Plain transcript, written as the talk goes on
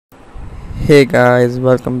Hey guys,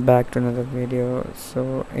 welcome back to another video.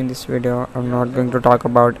 So in this video I'm not going to talk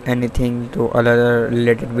about anything to other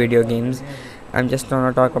related video games. I'm just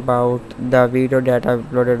gonna talk about the video that I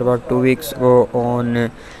uploaded about 2 weeks ago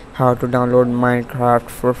on how to download Minecraft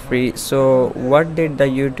for free. So what did the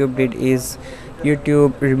YouTube did is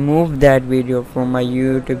YouTube removed that video from my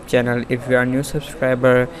YouTube channel. If you are a new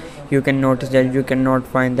subscriber, you can notice that you cannot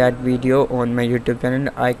find that video on my YouTube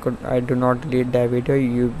channel. I do not delete that video.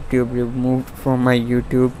 YouTube removed from my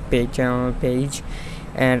YouTube channel page,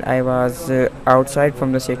 and I was outside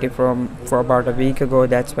from the city for about a week ago.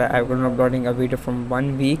 That's why I was not uploading a video from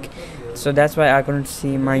 1 week. So that's why I couldn't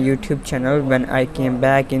see my YouTube channel when I came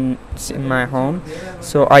back in my home.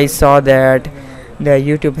 So I saw that the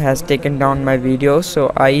YouTube has taken down my video.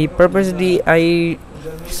 So I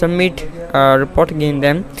submit a report against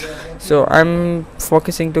them. So I'm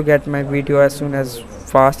focusing to get my video as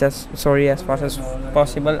fast as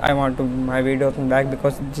possible. I want to my video come back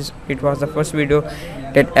because it was the first video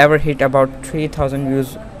that ever hit about 3,000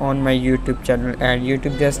 views on my YouTube channel, and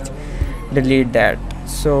YouTube just delete that.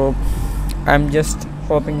 So I'm just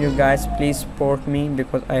hoping you guys please support me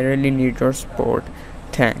because I really need your support.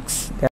 Thanks.